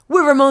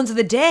We're Ramones of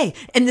the Day,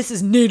 and this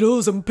is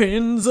Needles and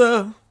Pins.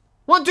 1,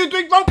 2,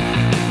 3, 4.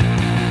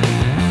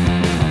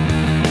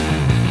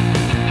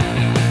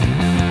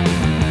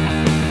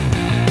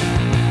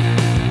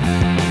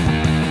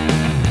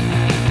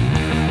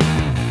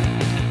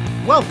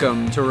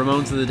 Welcome to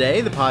Ramones of the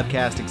Day, the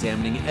podcast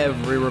examining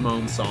every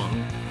Ramones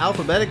song,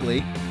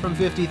 alphabetically, from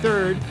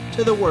 53rd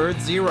to the word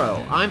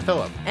 0. I'm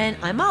Philip. And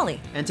I'm Molly.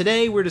 And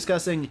today we're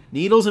discussing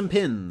Needles and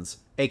Pins,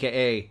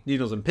 aka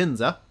Needles and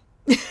Pinza,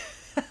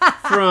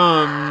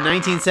 from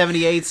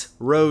 1978's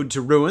Road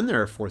to Ruin,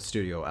 their fourth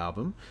studio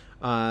album.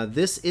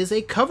 This is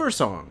a cover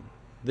song.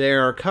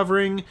 They're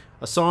covering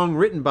a song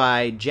written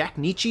by Jack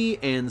Nitzsche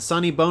and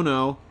Sonny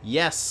Bono.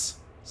 Yes,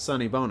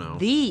 Sonny Bono.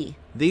 The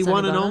Sonny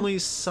one Bono. And only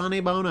Sonny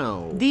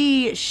Bono.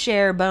 The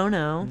Cher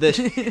Bono.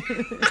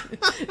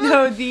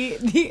 No,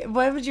 the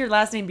what would your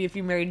last name be if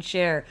you married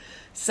Cher?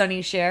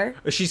 Sonny Cher?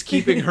 She's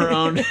keeping her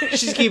own.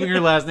 She's keeping her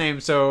last name,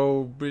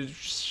 so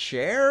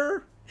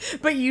Cher?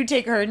 But you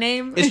take her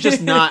name? It's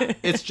just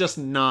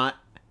not.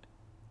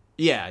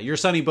 Yeah, you're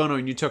Sonny Bono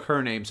and you took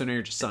her name, so now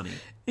you're just Sonny.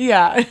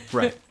 Yeah.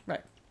 Right.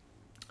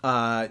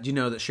 Right. Do you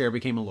know that Cher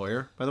became a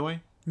lawyer, by the way?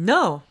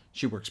 No.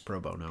 She works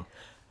pro bono.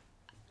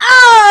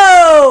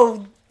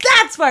 Oh!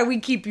 That's why we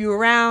keep you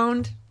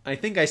around. I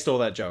think I stole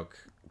that joke.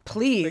 I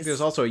Please. think there's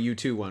also a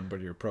U2 one,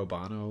 but you're pro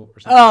bono or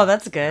something. Oh,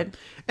 that's good.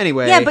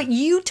 Anyway. Yeah, but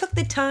you took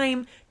the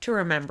time to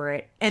remember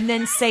it and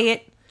then say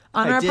it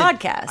on our did.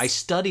 podcast. I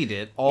studied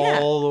it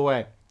all the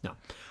way. No.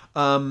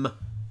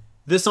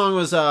 This song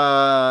was,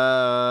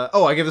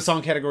 I give the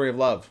song category of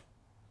love.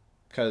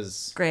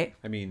 Because, Great.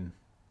 I mean,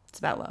 It's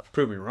about love.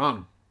 prove me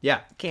wrong.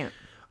 Yeah. Can't.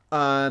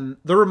 The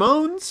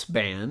Ramones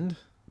band,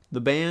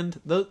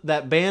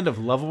 that band of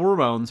lovable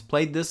Ramones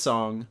played this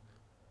song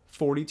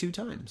 42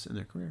 times in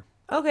their career.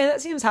 Okay,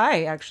 that seems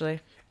high, actually.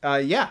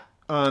 Yeah.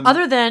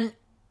 Other than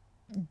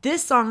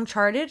this song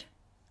charted,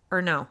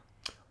 or no?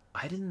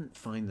 I didn't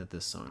find that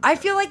this song. I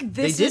feel like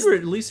this They did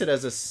release it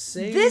as a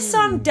single. this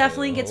song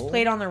definitely gets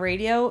played on the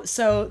radio,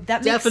 so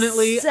that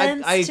Definitely. makes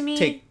sense I to me.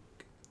 take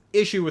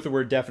issue with the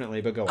word definitely,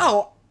 but go on.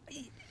 Oh,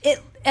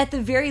 at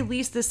the very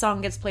least, this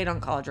song gets played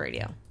on college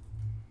radio.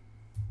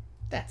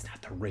 That's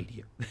not the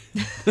radio.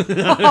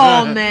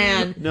 Oh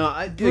man,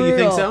 No, do you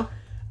think so?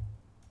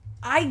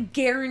 I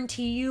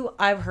guarantee you,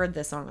 I've heard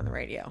this song on the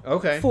radio.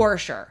 Okay. For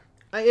sure.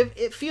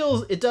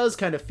 It does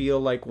kind of feel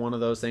like one of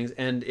those things,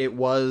 and it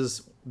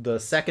was the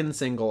second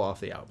single off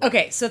the album.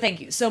 Okay, so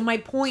thank you. So my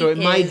point So it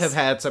is, might have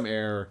had some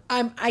air.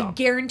 I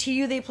guarantee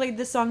you they played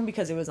this song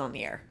because it was on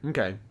the air.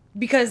 Okay.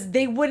 Because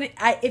they wouldn't,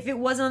 if it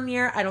wasn't on the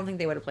air, I don't think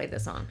they would have played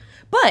this song.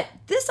 But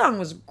this song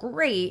was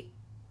great,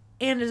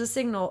 and as a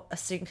single,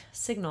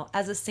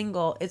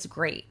 it's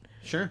great.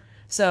 Sure.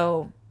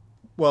 So,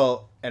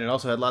 Well, and it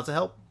also had lots of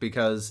help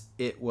because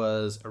it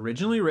was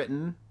originally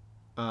written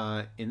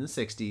in the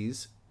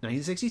 60s,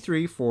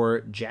 1963,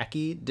 for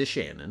Jackie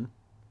DeShannon.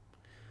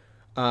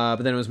 But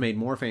then it was made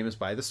more famous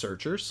by the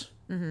Searchers.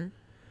 Mm-hmm.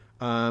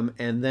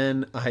 And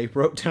then I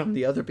wrote down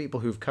the other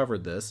people who've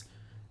covered this.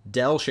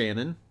 Del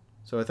Shannon.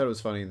 So I thought it was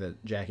funny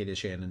that Jackie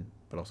DeShannon,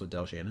 but also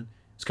Del Shannon.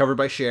 It's covered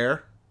by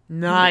Cher.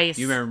 nice.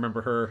 You may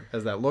remember her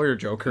as that lawyer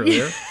joke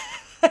earlier.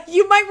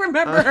 You might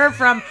remember her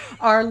from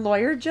our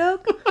lawyer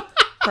joke.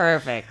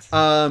 Perfect.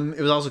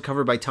 It was also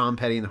covered by Tom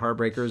Petty and the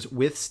Heartbreakers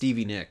with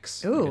Stevie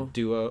Nicks. Ooh.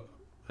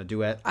 A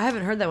duet. I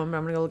haven't heard that one, but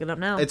I'm going to go look it up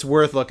now. It's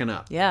worth looking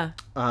up. Yeah.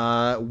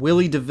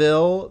 Willie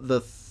DeVille,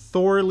 the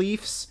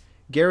Thorleafs,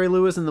 Gary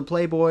Lewis and the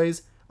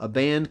Playboys, a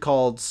band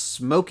called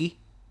Smokey,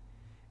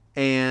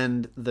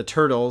 and the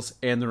Turtles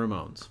and the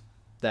Ramones.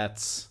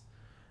 That's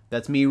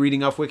me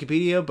reading off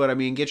Wikipedia, but I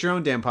mean, get your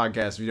own damn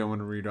podcast if you don't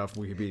want to read off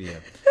Wikipedia.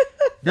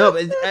 No,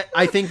 but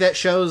I think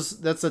that's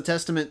a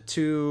testament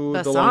to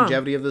the song.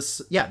 longevity of this.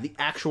 Yeah, the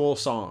actual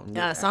song.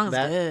 Yeah, the song's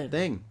that good.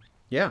 thing.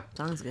 Yeah.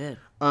 Song's good.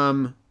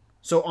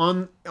 So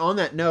on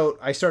that note,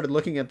 I started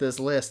looking at this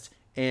list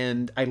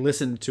and I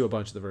listened to a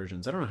bunch of the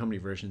versions. I don't know how many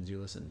versions you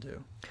listened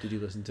to. Did you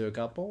listen to a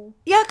couple?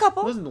 Yeah, a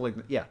couple. Listen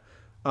to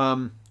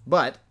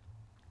but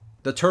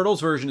the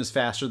Turtles version is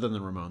faster than the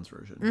Ramones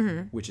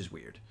version, which is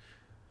weird.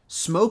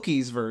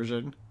 Smokey's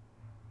version,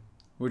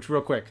 which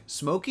real quick,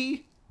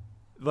 Smokey,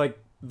 like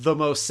the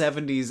most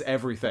 70s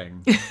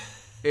everything.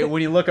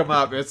 When you look them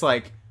up, it's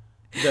like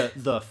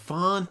the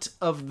font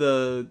of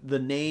the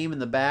name in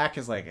the back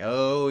is like,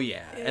 oh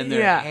yeah, and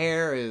their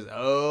hair is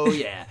oh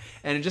yeah,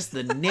 and just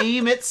the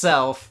name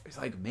itself is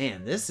like,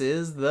 man, this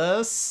is the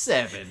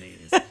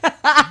 70s,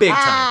 big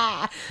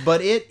time.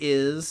 But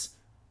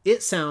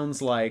it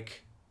sounds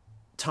like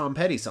Tom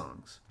Petty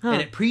songs,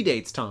 and it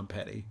predates Tom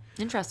Petty.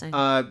 Interesting.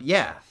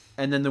 Yeah,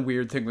 and then the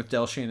weird thing with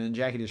Del Shannon and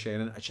Jackie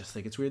DeShannon, I just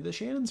think it's weird the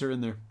Shannons are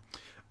in there.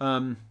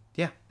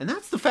 Yeah, and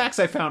that's the facts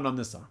I found on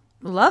this song.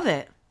 Love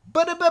it.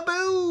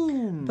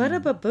 Ba-da-ba-boom!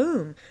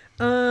 Ba-da-ba-boom.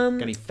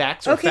 Got any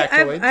facts or Okay,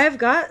 factoids? I've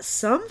got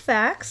some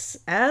facts,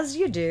 as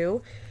you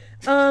do.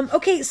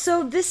 Okay,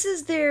 so this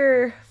is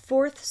their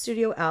fourth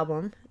studio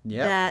album,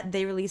 Yep. that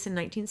they released in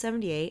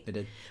 1978. They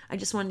did. I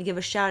just wanted to give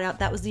a shout out.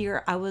 That was the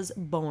year I was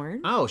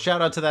born. Oh,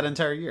 shout out to that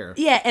entire year.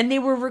 Yeah, and they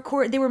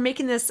were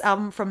making this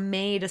album from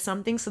May to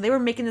something. So they were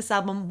making this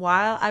album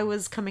while I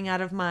was coming out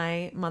of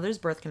my mother's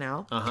birth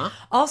canal. Uh-huh.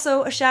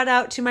 Also, a shout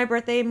out to my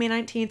birthday, May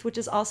 19th, which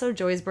is also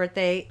Joey's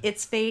birthday.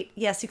 It's fate.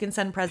 Yes, you can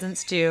send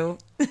presents too.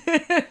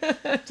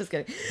 Just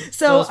kidding.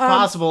 So it's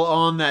possible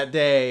on that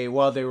day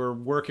while they were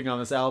working on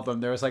this album,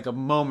 there was like a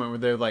moment where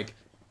they're like,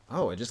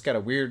 oh, I just got a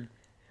weird...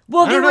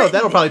 Well, I don't know.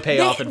 That'll probably pay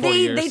off in 40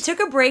 years. They took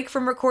a break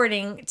from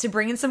recording to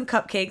bring in some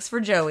cupcakes for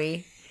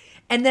Joey.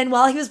 And then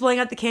while he was blowing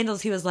out the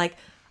candles, he was like,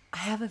 I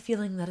have a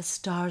feeling that a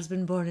star's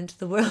been born into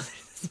the world at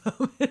this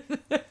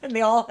moment. And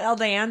they all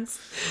held hands.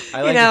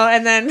 I like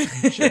and then...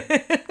 Sure.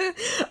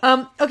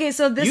 Okay,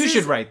 so this You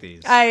should write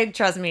these.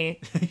 Trust me.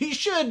 You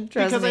should,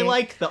 Trust because me. I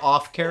like the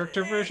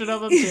off-character version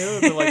of them, too.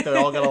 They're like they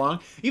all get along.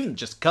 Even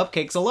just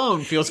cupcakes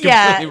alone feels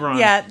completely wrong.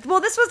 Yeah. Well,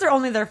 this was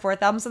their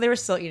fourth album, so they were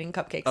still eating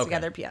cupcakes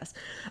together, P.S.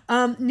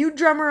 New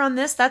drummer on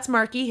this, that's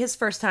Marky, his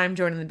first time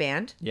joining the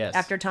band. Yes.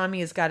 After Tommy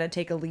has got to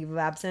take a leave of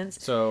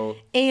absence. So...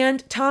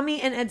 And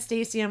Tommy and Ed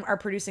Stasium are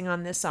producing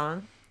on this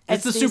song.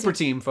 It's the super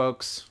team,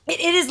 folks. It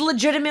is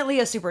legitimately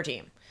a super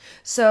team.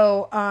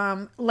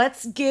 So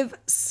let's give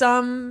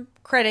some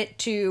credit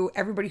to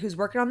everybody who's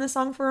working on this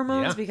song for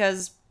Ramones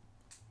because,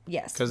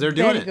 yes. Because they're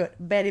doing it. Good.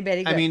 Very,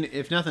 very good. I mean,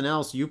 if nothing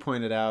else, you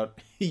pointed out,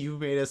 you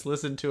made us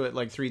listen to it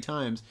like 3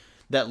 times,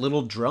 that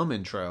little drum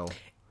intro.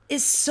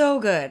 Is so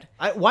good.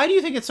 Why do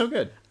you think it's so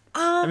good?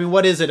 I mean,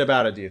 what is it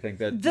about it, do you think,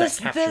 that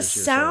captures The your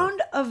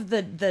sound of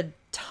the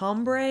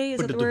timbre, is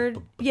that the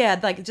word? Yeah,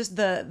 like just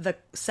the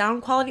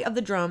sound quality of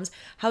the drums,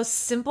 how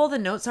simple the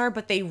notes are,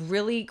 but they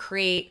really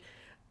create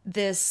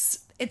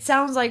this, it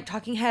sounds like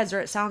Talking Heads, or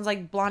it sounds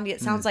like Blondie,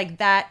 it sounds like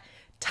that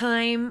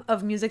time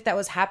of music that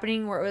was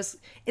happening where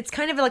it's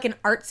kind of like an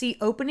artsy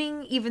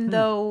opening, even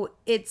though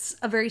it's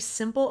a very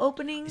simple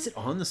opening. Is it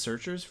on the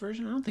Searchers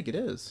version? I don't think it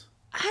is.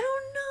 I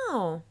don't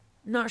know.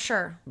 Not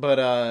sure.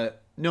 But,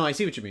 no, I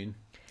see what you mean.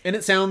 And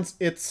it sounds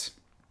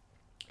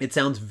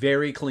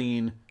very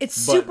clean.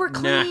 It's but super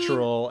clean,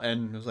 natural,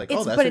 and it was like,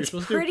 that's but what you're it's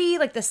supposed pretty. to do.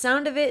 Like the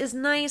sound of it is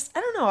nice.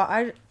 I don't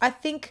know. I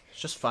think It's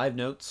just 5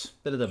 notes.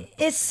 Bit of the...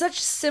 it's such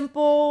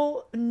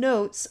simple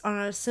notes on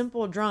a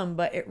simple drum,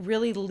 but it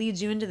really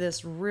leads you into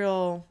this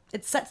real.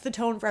 It sets the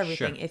tone for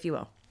everything, Sure. if you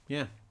will.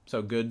 Yeah.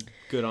 So good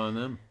on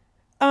them.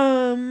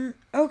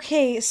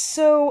 Okay,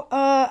 so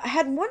I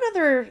had one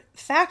other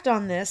fact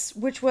on this,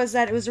 which was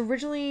that you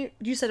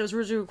said it was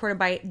originally recorded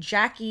by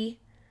Jackie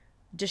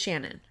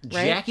DeShannon,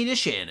 right? Jackie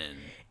DeShannon.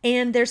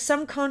 And there's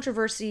some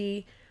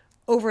controversy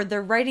over the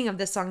writing of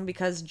this song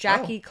because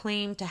Jackie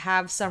claimed to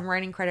have some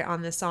writing credit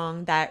on this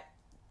song that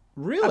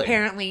Really?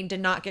 apparently did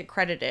not get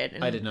credited.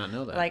 And I did not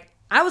know that. Like,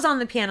 I was on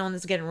the piano when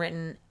this was getting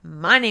written.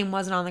 My name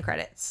wasn't on the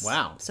credits.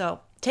 Wow. So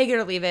take it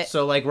or leave it.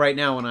 So, like, right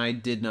now, when I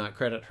did not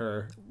credit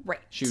her, Right.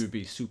 she would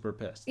be super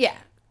pissed. Yeah.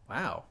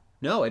 Wow.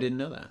 No, I didn't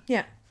know that.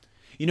 Yeah.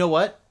 You know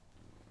what?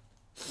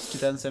 It's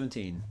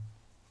 2017.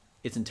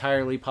 It's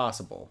entirely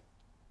possible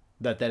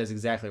that is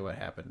exactly what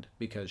happened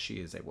because she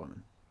is a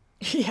woman.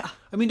 Yeah.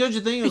 I mean, don't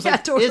you think? It was Yeah,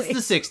 like, totally.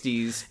 It's the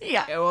 60s.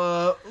 Yeah.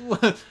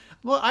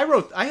 Well,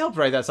 I helped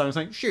write that song. I was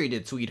like, sure you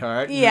did,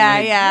 sweetheart. And Yeah,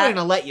 like, yeah. We're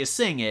going to let you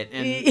sing it.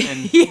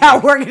 And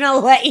Yeah, we're going to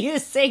let you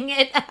sing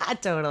it.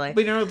 Totally.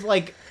 but,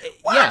 like,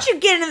 Why yeah. don't you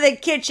get into the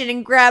kitchen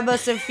and grab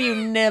us a few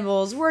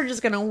nibbles? We're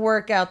just going to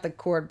work out the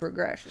chord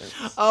progressions.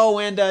 Oh,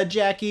 and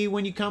Jackie,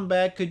 when you come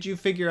back, could you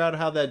figure out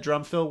how that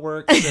drum fill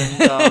works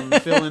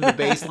and fill in the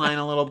bass line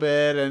a little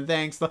bit? And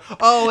thanks.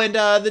 Oh, and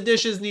the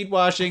dishes need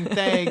washing.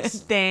 Thanks.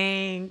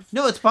 Thanks.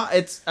 No,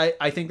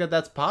 I think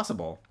that's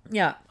possible.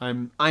 Yeah.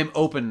 I'm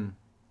open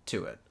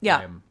to it.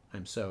 Yeah.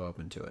 I'm so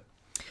open to it.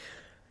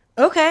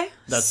 Okay.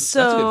 That's a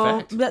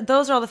good fact.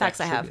 Those are all the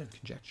facts I have. Trivia,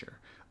 conjecture.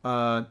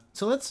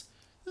 So this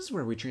is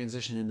where we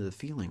transition into the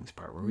feelings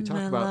part, where we talk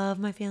I about love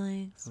my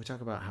feelings. we talk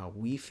about how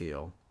we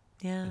feel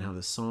Yeah. and how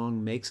the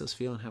song makes us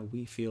feel and how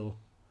we feel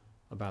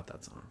about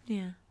that song.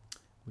 Yeah.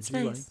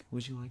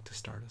 Would you like to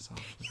start us off?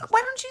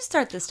 Why don't you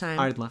start this time?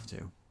 I'd love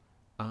to.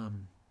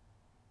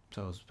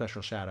 So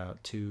special shout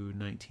out to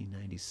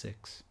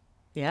 1996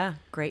 Yeah.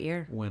 Great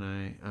year. when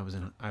I was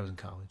in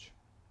college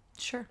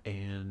Sure.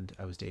 and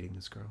I was dating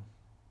this girl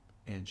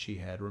and she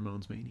had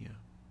Ramones Mania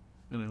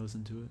and I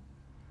listened to it.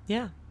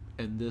 Yeah.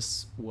 And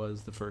this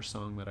was the first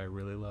song that I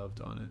really loved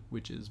on it,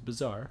 which is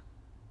bizarre,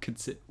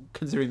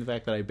 considering the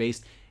fact that I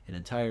based an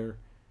entire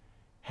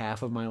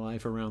half of my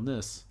life around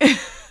this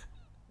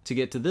to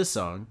get to this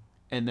song.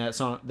 And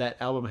that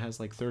album has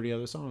like 30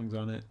 other songs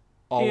on it,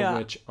 all of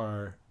which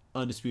are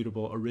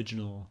undisputable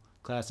original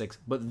classics.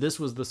 But this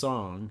was the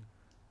song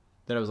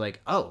that I was like,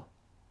 oh,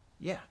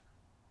 yeah.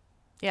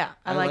 Yeah.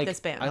 I like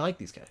this band. I like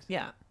these guys.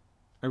 Yeah.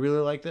 I really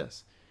like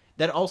this.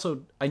 That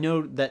also, I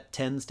know that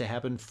tends to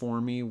happen for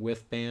me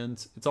with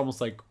bands. It's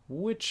almost like,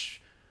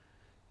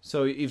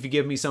 so if you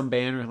give me some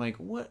band, or like,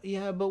 what?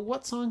 Yeah, but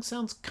what song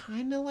sounds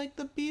kind of like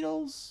the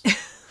Beatles?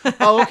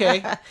 Oh,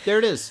 okay. There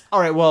it is. All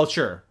right, well,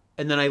 sure.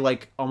 And then I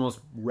like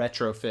almost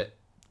retrofit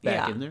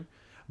back in there.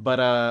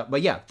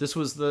 But yeah, this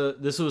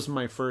was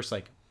my first,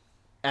 like,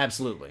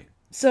 absolutely.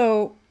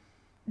 So,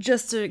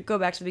 just to go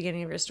back to the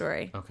beginning of your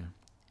story, Okay.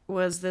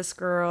 was this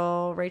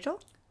girl Rachel?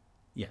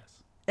 Yes.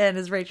 And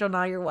is Rachel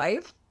now your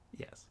wife?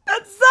 Yes.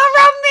 That's so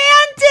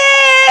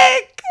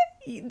romantic!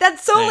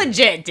 That's so Thanks.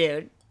 legit,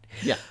 dude.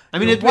 Yeah. I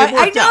mean, it What?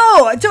 worked I out.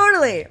 know,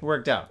 totally. It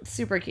worked out.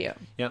 Super cute.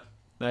 Yep.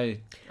 I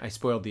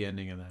spoiled the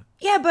ending of that.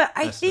 Yeah, but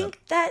I Messed think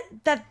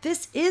that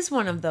this is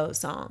one of those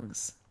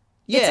songs.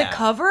 Yeah. It's a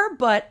cover,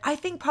 but I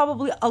think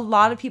probably a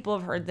lot of people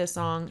have heard this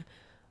song.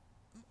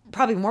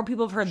 Probably more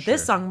people have heard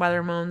this song by the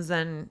Ramones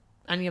than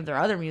any of their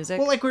other music.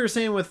 Well, like we were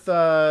saying with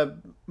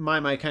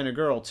My Kind of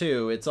Girl,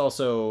 too, it's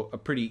also a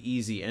pretty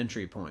easy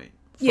entry point.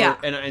 Yeah.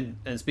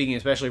 And speaking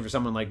especially for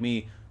someone like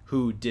me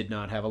who did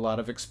not have a lot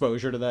of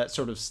exposure to that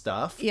sort of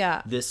stuff.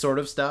 Yeah. This sort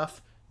of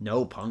stuff.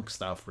 No punk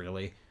stuff,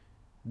 really.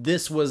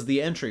 This was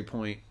the entry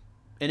point.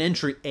 An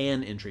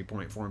entry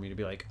point for me to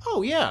be like,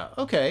 oh, yeah,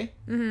 okay.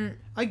 Mm-hmm.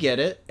 I get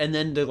it. And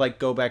then to, like,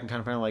 go back and kind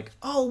of find like,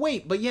 oh,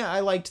 wait, but yeah, I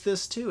liked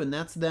this, too. And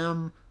that's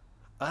them.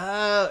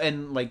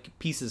 And like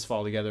pieces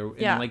fall together. And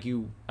Yeah. like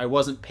I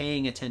wasn't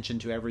paying attention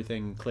to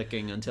everything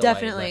clicking until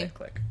Definitely. I let it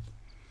click.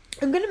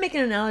 I'm going to make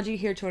an analogy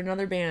here to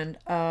another band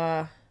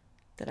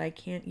that I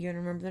can't even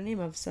remember the name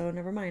of, so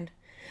never mind.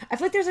 I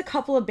feel like there's a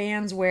couple of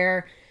bands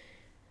where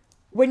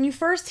when you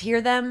first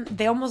hear them,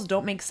 they almost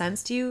don't make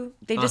sense to you.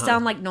 They just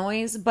sound like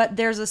noise, but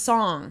there's a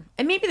song,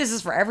 and maybe this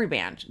is for every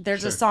band.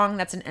 There's a song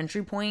that's an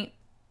entry point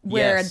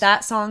where Yes.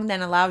 that song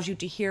then allows you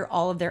to hear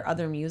all of their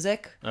other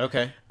music.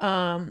 Okay.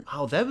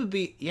 Oh, that would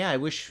be, yeah, I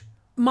wish.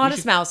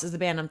 Modest Mouse is the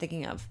band I'm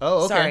thinking of.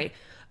 Oh, okay.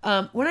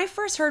 Sorry. When I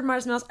first heard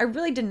Modest Mouse, I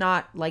really did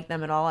not like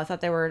them at all. I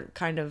thought they were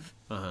kind of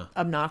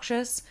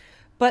obnoxious.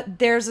 But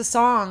there was a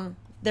song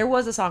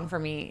for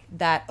me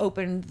that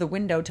opened the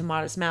window to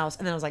Modest Mouse,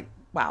 and then I was like,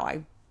 wow,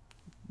 I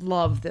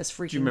love this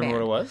freaking Do you remember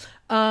band. what it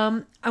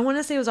was? I want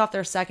to say it was off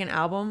their second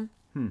album.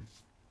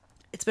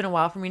 It's been a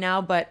while for me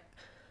now, but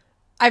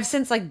I've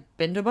since like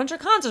been to a bunch of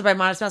concerts by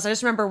Modest Mouse. I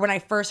just remember when I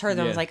first heard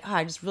them, I was Yeah. like, oh,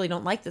 I just really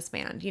don't like this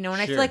band, you know?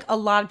 And I feel Sure. like a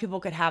lot of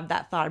people could have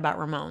that thought about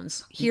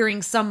Ramones,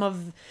 hearing some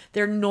of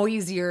their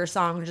noisier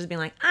songs, just being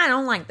like, I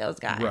don't like those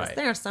guys. Right.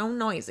 They're so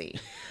noisy,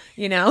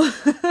 you know?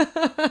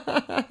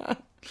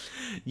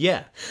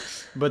 Yeah.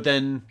 But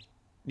then,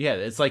 yeah,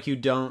 it's like you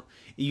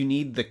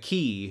need the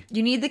key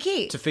You need the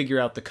key. to figure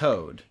out the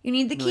code. You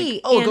need the key.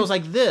 Like, oh, it And goes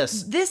like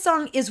this. this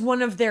song is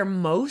one of their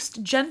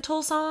most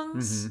gentle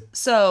songs. Mm-hmm.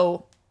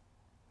 So,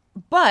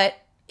 but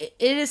it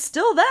is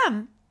still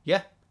them.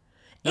 Yeah.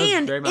 No,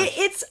 And very much.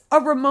 it's a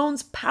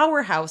Ramones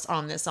powerhouse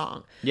on this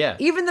song. Yeah.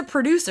 Even the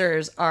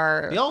producers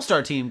are The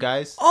All-Star team,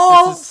 guys.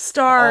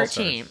 all-star All-Stars.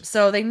 team.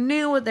 So they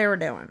knew what they were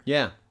doing.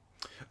 Yeah.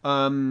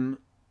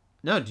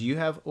 No,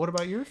 what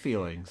about your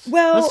feelings?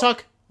 Well- let's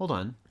talk, hold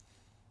on.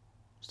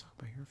 Let's talk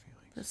about your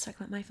feelings. Let's talk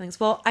about my feelings.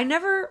 Well, I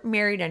never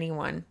married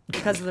anyone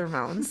because of the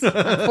Ramones.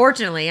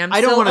 Unfortunately, I'm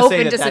I don't still want to say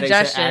open that to that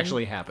suggestion.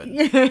 actually happened.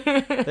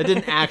 That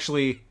didn't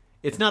actually,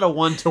 it's not a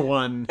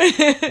 1-to-1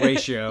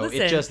 ratio.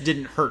 Listen. It just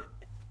didn't hurt.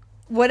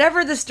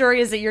 Whatever the story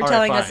is that you're All right,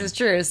 telling us fine. is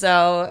true.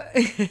 So,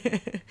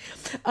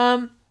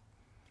 I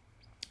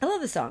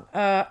love this song.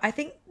 I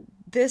think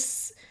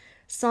this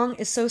song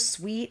is so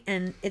sweet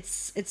and it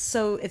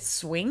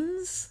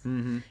swings.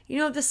 Mm-hmm. You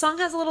know, the song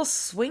has a little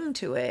swing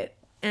to it,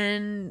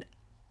 and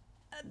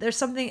there's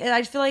something.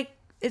 I feel like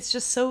it's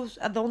just so.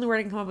 The only word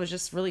I can come up with is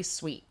just really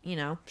sweet. You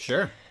know.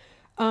 Sure.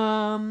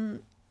 I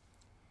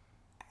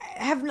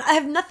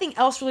have nothing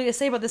else really to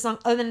say about this song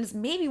other than it's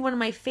maybe one of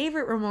my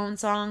favorite Ramones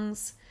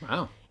songs.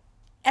 Wow.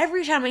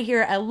 Every time I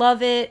hear it, I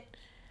love it.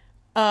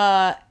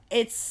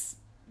 It's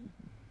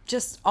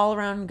just all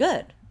around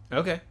good.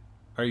 Okay.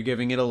 Are you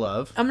giving it a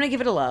love? I'm gonna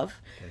give it a love.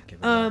 Okay, give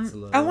it lots of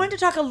love. I wanted to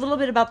talk a little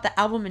bit about the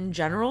album in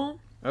general.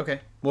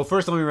 Okay. Well,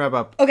 first let me wrap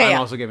up. Okay, I'm yeah.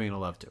 also giving it a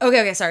love too.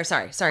 Okay, sorry.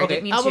 Okay,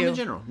 Didn't mean album to. in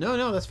general.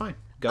 No, that's fine.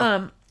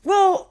 Go.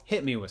 Well,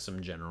 Hit me with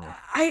some general.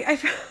 I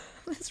found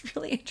this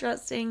really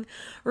interesting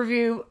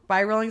review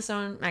by Rolling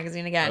Stone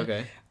magazine again.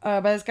 Okay. By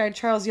this guy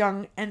Charles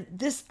Young, and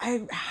this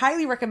I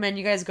highly recommend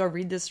you guys go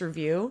read this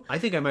review. I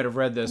think I might have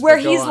read this. Where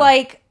but go he's on.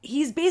 like,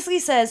 he's basically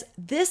says,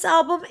 this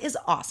album is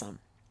awesome.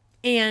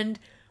 And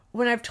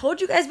when I've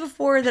told you guys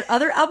before that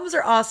other albums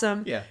are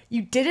awesome, Yeah.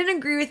 you didn't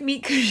agree with me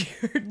because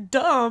you're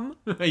dumb.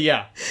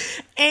 Yeah.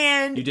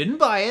 And You didn't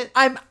buy it.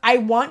 I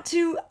want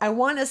to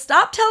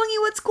stop telling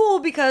you what's cool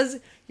because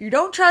you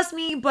don't trust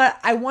me, but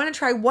I want to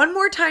try one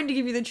more time to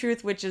give you the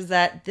truth, which is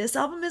that this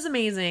album is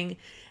amazing.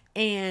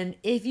 And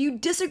if you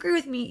disagree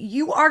with me,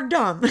 you are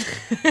dumb.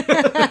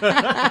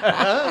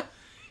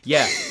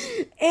 Yeah.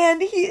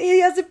 And he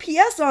has a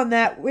PS on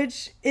that,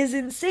 which is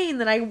insane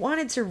that I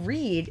wanted to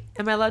read.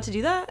 Am I allowed to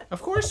do that?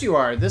 Of course you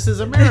are. This is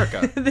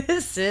America.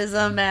 This is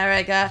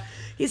America.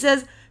 He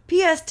says,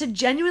 P.S. to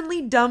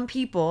genuinely dumb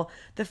people,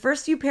 the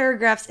first few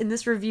paragraphs in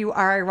this review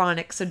are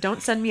ironic, so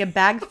don't send me a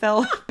bag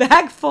full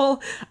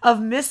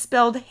of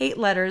misspelled hate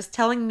letters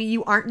telling me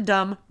you aren't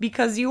dumb,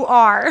 because you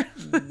are.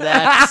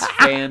 That's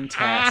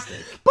fantastic.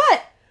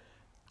 But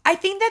I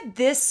think that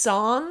this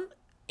song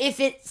if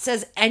it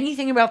says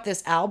anything about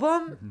this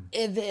album,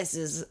 Mm-hmm. this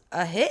is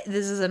a hit.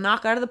 This is a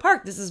knock out of the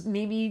park. This is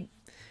maybe...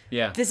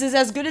 Yeah. This is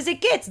as good as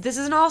it gets. This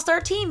is an all-star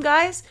team,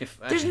 guys. If-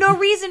 There's no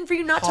reason for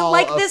you not to Hall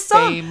like of this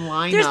song. Fame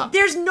lineup.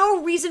 There's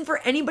no reason for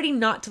anybody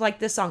not to like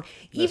this song.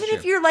 Even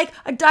if true. you're like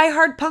a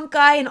diehard punk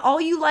guy and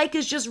all you like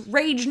is just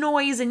rage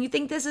noise and you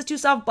think this is too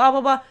soft, blah, blah,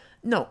 blah.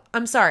 No,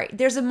 I'm sorry.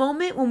 There's a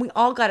moment when we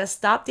all got to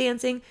stop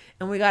dancing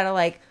and we got to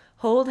like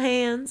hold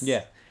hands.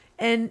 Yeah.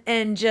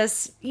 And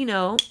just,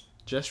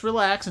 Just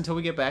relax until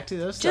we get back to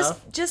this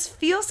stuff. just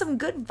feel some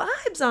good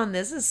vibes on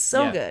this. This is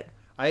so Yeah.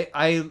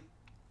 good.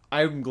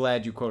 I'm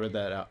glad you quoted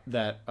that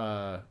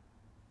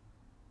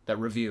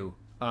review.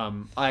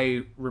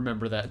 I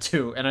remember that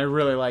too, and I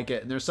really like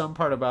it. And there's some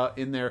part about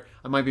in there,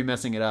 I might be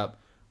messing it up,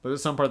 but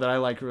there's some part that I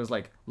liked where it was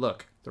like,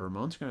 look, the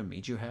Ramones are gonna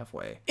meet you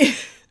halfway.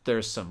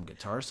 There's some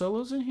guitar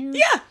solos in here.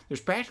 Yeah.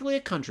 There's practically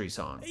a country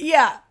song.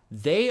 Yeah.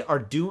 They are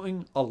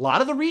doing a lot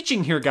of the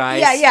reaching here,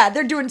 guys. Yeah.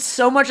 They're doing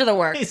so much of the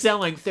work. They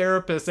sound like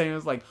therapists saying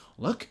it's like,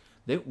 look,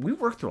 we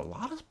worked through a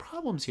lot of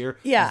problems here.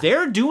 Yeah.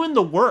 They're doing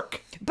the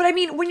work. But I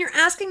mean, when you're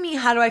asking me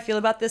how do I feel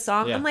about this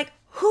song, Yeah. I'm like,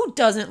 who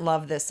doesn't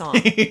love this song?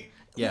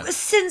 Yeah.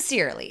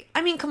 Sincerely.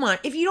 I mean, come on.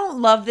 If you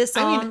don't love this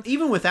song, I mean,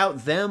 even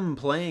without them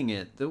playing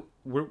it,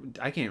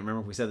 I can't remember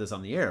if we said this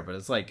on the air, but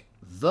it's like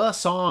the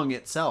song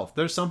itself.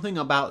 There's something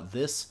about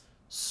this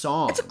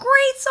song. it's a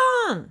great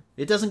song.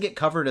 It doesn't get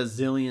covered a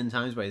zillion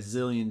times by a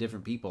zillion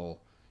different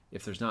people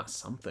if there's not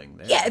something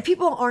there. Yeah,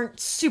 people aren't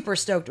super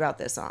stoked about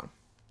this song.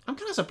 I'm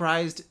kind of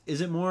surprised.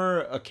 Is it more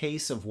a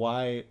case of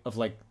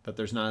that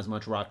there's not as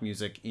much rock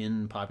music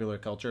in popular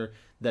culture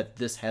that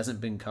this hasn't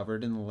been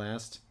covered in the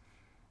last,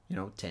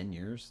 10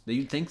 years? Do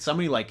you think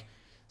somebody like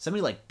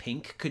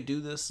Pink could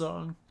do this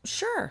song?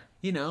 Sure.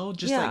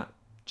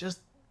 Just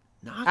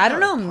knock I it don't out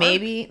know. of the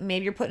park.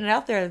 Maybe you're putting it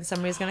out there and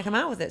somebody's going to come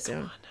out with it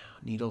soon.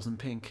 Needles and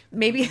Pink.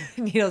 Maybe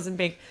Needles and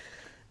Pink.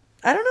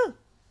 I don't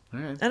know.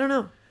 All right. I don't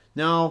know.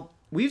 Now,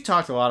 we've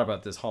talked a lot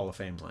about this Hall of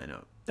Fame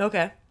lineup.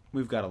 Okay.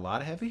 We've got a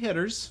lot of heavy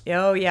hitters,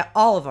 Oh, yeah.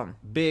 All of them.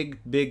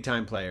 big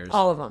time players.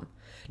 All of them.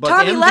 But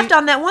Tommy the left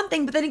on that one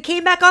thing, but then he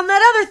came back on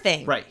that other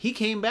thing. Right. He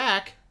came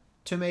back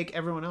to make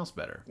everyone else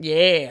better.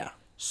 Yeah.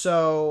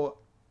 So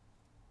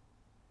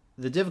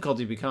the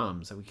difficulty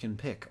becomes that we can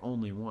pick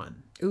only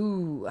one.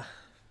 Ooh.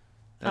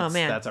 That's,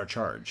 man. That's our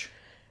charge.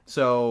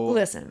 So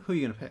Listen. who are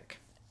you going to pick?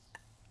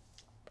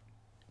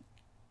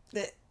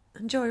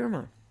 Joey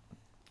Ramone.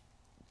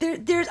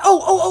 There's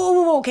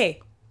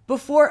okay.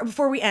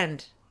 Before we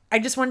end, I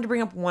just wanted to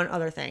bring up one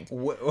other thing.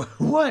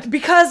 What?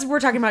 Because we're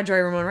talking about Joey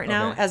Ramone right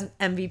now Okay. as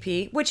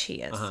MVP, which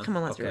he is. Come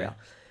on, let's be okay. real.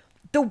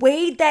 The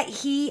way that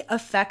he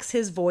affects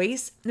his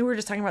voice, we were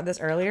just talking about this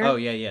earlier. Oh,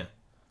 yeah.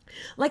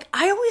 Like,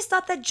 I always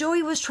thought that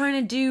Joey was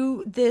trying to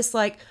do this,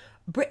 like,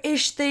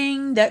 British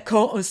thing that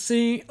can't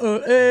sing,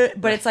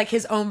 but it's like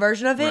his own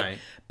version of it. Right.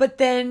 But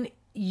then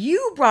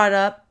you brought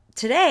up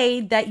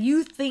today that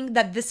you think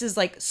that this is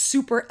like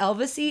super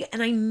Elvis-y,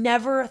 and I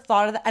never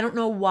thought of that. I don't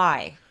know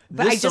why,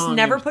 but This I just song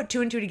never in- put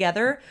two and two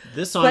together.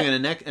 This song But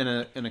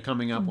and a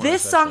coming up one.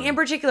 this song especially. in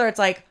particular, it's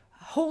like,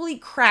 holy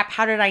crap,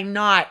 how did I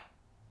not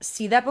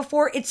see that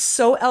before? It's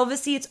so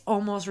Elvis-y, it's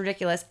almost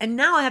ridiculous. And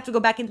now I have to go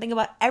back and think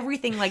about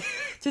everything like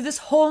through this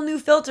whole new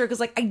filter,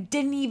 because like I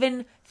didn't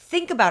even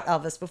think about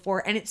Elvis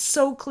before, and it's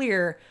so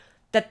clear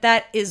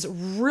that is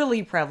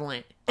really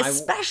prevalent,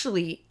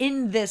 especially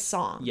in this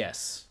song.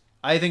 Yes.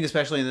 I think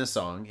especially in this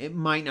song, it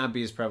might not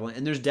be as prevalent.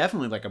 And there's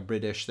definitely like a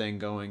British thing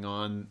going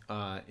on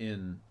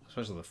in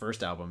especially the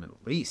first album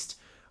at least.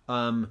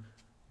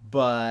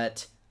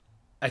 But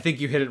I think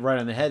you hit it right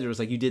on the head. It was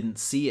like you didn't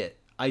see it.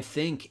 I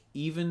think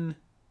even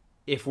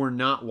if we're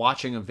not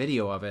watching a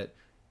video of it,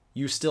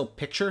 you still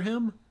picture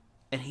him,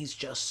 and he's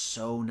just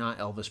so not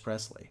Elvis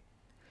Presley.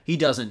 He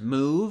doesn't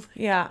move.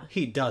 Yeah.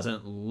 He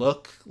doesn't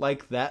look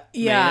like that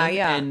Yeah, man.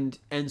 yeah.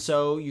 And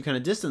so you kind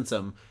of distance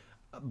him.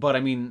 But I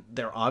mean,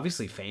 they're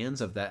obviously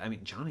fans of that. I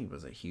mean, Johnny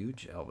was a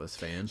huge Elvis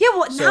fan. Yeah,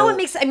 well, now So- it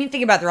makes. I mean,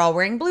 think about it, they're all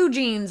wearing blue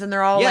jeans, and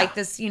they're all Yeah. like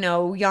this,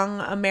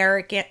 young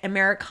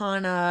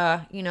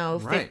Americana,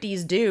 Right.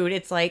 50s dude.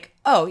 It's like,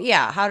 oh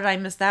yeah, how did I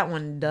miss that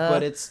one? Duh.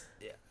 But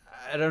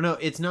I don't know.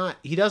 It's not.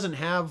 He doesn't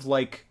have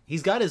like.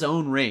 He's got his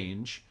own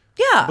range.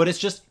 yeah, But it's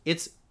just.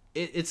 It's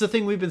the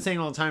thing we've been saying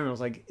all the time. It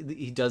was like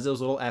he does those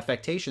little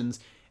affectations,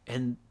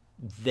 and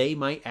they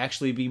might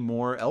actually be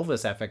more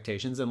Elvis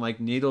affectations than like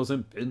needles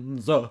and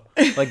pins.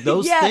 Like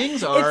those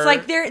things are. It's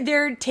like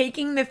they're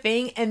taking the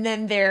thing and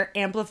then they're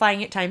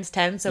amplifying it times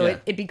 10, so Yeah.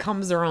 it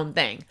becomes their own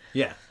thing.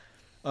 Yeah.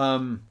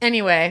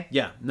 Anyway,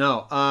 Yeah.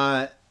 No.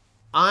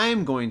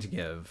 I'm going to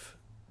give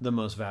the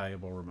most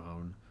valuable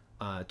Ramone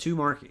to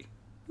Marky.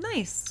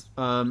 nice.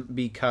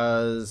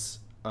 Because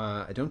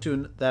I don't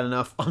do that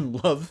enough on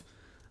love,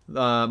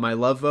 my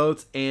love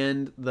votes,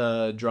 and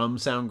the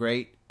drums sound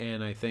great,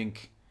 and I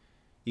think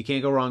you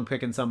can't go wrong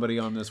picking somebody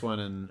on this one,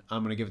 and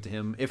I'm gonna give it to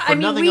him. If for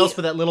nothing else,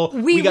 for that little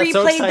we got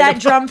so replayed excited that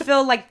about- drum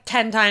fill like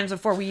 10 times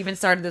before we even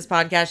started this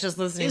podcast, just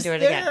listening Is to it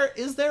there again.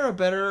 is there a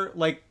better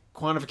like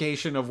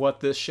quantification of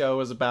what this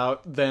show is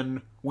about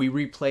than we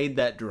replayed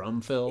that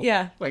drum fill?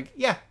 Yeah. Like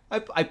yeah,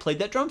 I played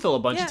that drum fill a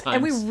bunch of times.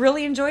 And we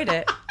really enjoyed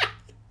it.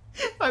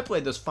 I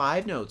played those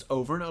 5 notes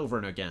over and over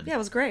and again. Yeah, it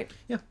was great.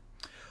 Yeah.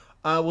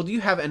 Well, do you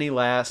have any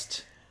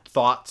last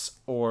thoughts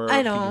or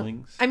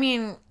feelings? I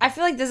mean, I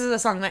feel like this is a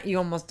song that you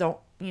almost don't,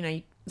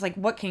 it's like,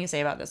 what can you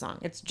say about this song?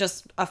 It's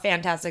just a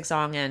fantastic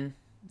song and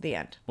the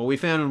end. Well, we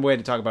found a way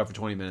to talk about it for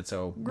 20 minutes,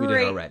 so we did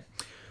Great. all right.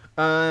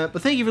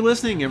 But thank you for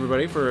listening,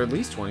 everybody, for at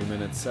least 20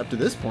 minutes up to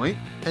this point.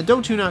 And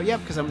don't tune out yet,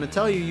 because I'm going to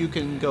tell you, you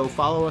can go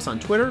follow us on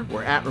Twitter.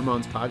 We're at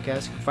Ramones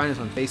Podcast. You can find us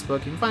on Facebook.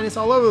 You can find us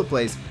all over the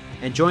place.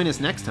 And join us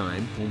next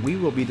time when we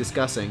will be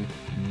discussing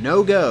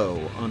No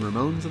Go on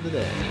Ramones of the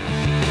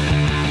Day.